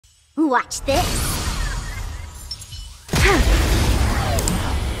Watch this.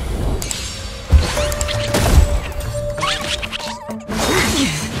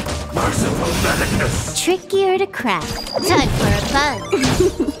 Merciful medicus. Trickier to crack. Time for a fun.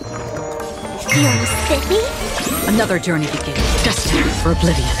 Feeling spiffy? Another journey begins, destined for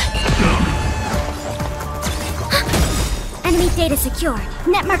oblivion. Enemy data secured.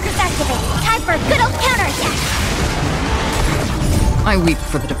 Net markers activated. Time for a good old counterattack. I weep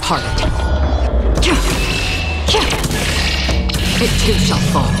for the departed. It too shall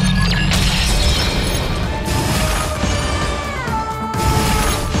fall.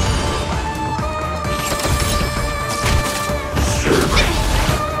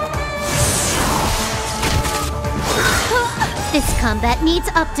 This combat needs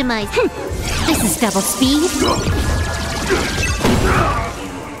optimizing. This is double speed.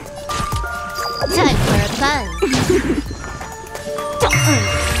 Time for a fun.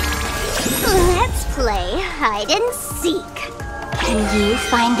 Let's play hide and seek. Can you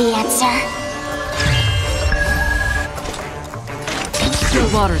find the answer? Still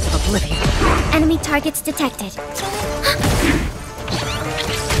waters of oblivion. Enemy targets detected.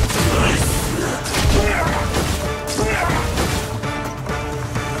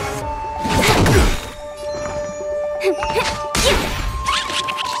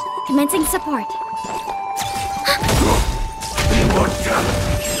 Commencing support.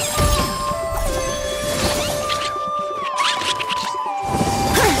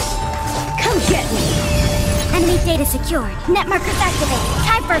 Come get me. Enemy data secured. Net markers activated.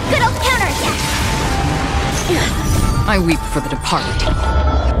 Time for a good old counterattack. I weep for the departed.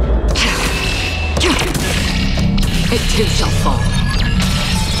 It too shall fall.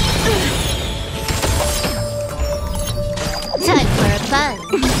 Time for a fun.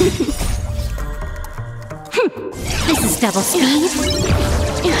 This is double speed.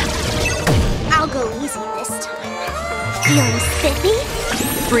 I'll go easy this time. Feeling spiffy?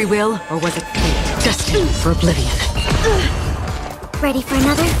 Free will, or was it fate? Destined for oblivion. Ready for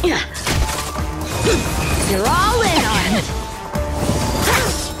another? You're all in on it.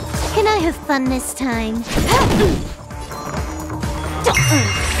 Can I have fun this time?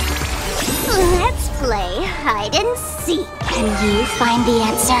 Let's play hide and seek. Can you find the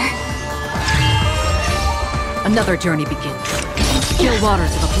answer? Another journey begins. Still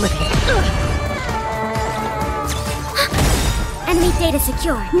waters of oblivion. Enemy data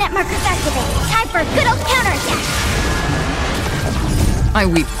secure. Net markers activated. Time for a good old counterattack. I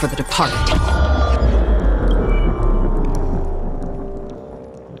weep for the departed.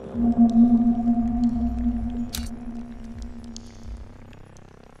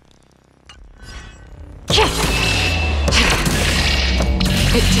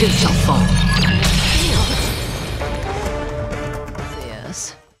 It too shall fall.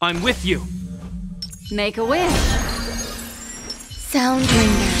 Yes. I'm with you. Make a wish. Sound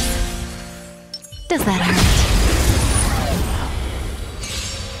lingers. Does that hurt?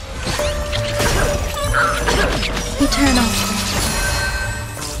 Eternal.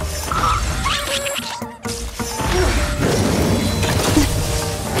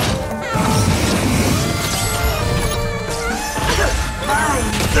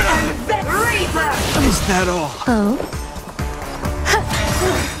 Is that all? Oh?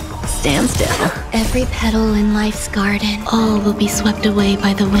 Stand still. Every petal in life's garden, all will be swept away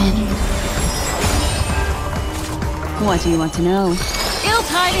by the wind. What do you want to know? Ill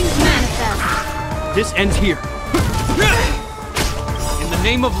tidings manifest. This ends here. In the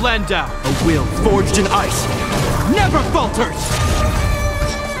name of Landau, a will forged in ice never falters!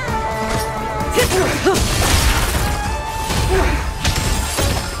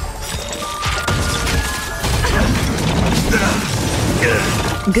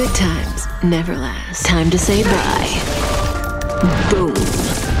 Good times never last. Time to say bye. Boom.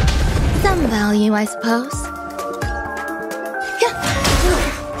 Some value, I suppose.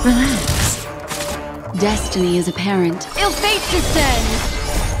 Relax. Destiny is apparent. Ill fate descends.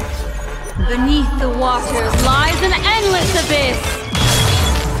 Beneath the waters lies an endless abyss.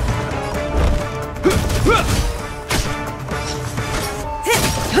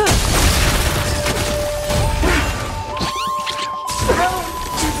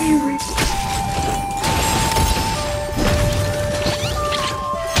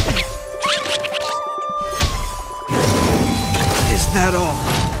 Is that all?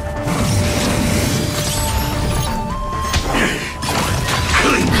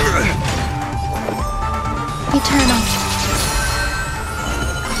 Eternal.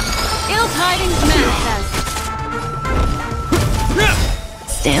 Ill tidings manifest.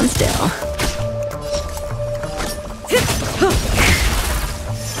 Stand still.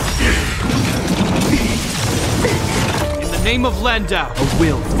 name of Landau, a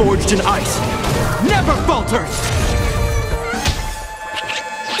will forged in ice never falters!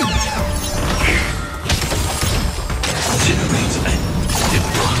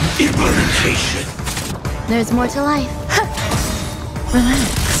 Implementation. There's more to life.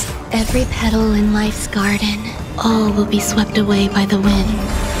 Relax. Every petal in life's garden, all will be swept away by the wind.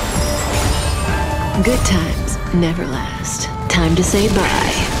 Good times never last. Time to say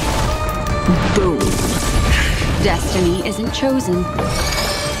bye. Boom. Destiny isn't chosen. Ill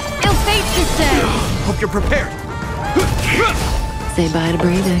fate to say. Hope you're prepared. Say bye to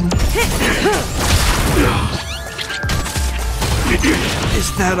breathing. Is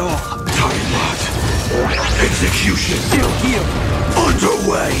that all? Time lot. Execution. Still heal.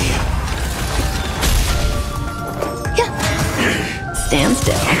 Underway. Stand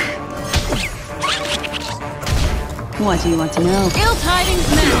still. What do you want to know? Ill tidings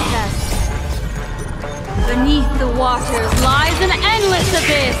manifest. Beneath the waters lies an endless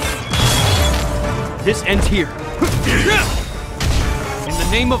abyss. This ends here. In the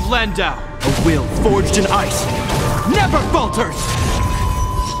name of Landau, a will forged in ice never falters!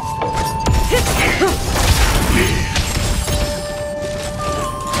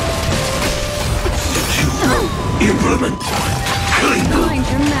 Implement. Clean up. Mind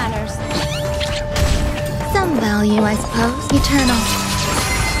your manners. Some value, I suppose. Eternal.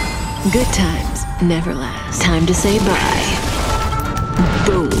 Good times never last. Time to say bye.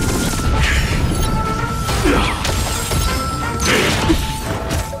 Boom.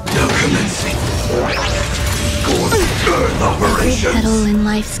 Now commencing. Earth Every operations. petal in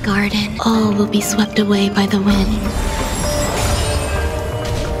life's garden, all will be swept away by the wind.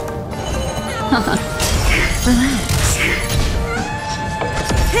 Relax.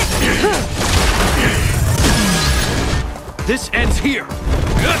 This ends here.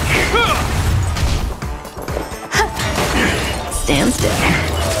 Stand still.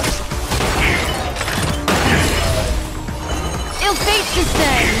 Ill fate to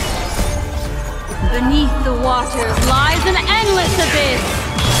say. Beneath the waters lies an endless abyss.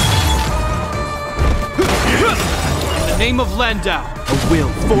 In the name of Landau, a will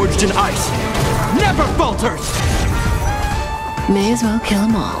forged in ice never falters! May as well kill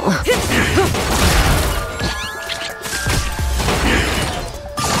them all.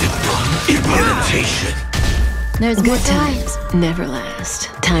 Implementation. There's more Good to life. times never last.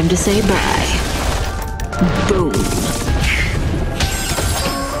 Time to say bye. Boom.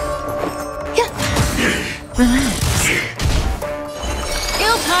 Relax.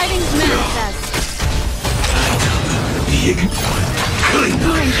 Ill tidings manifest. Clean up.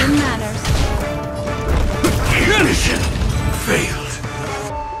 Mind your manners. Mission failed.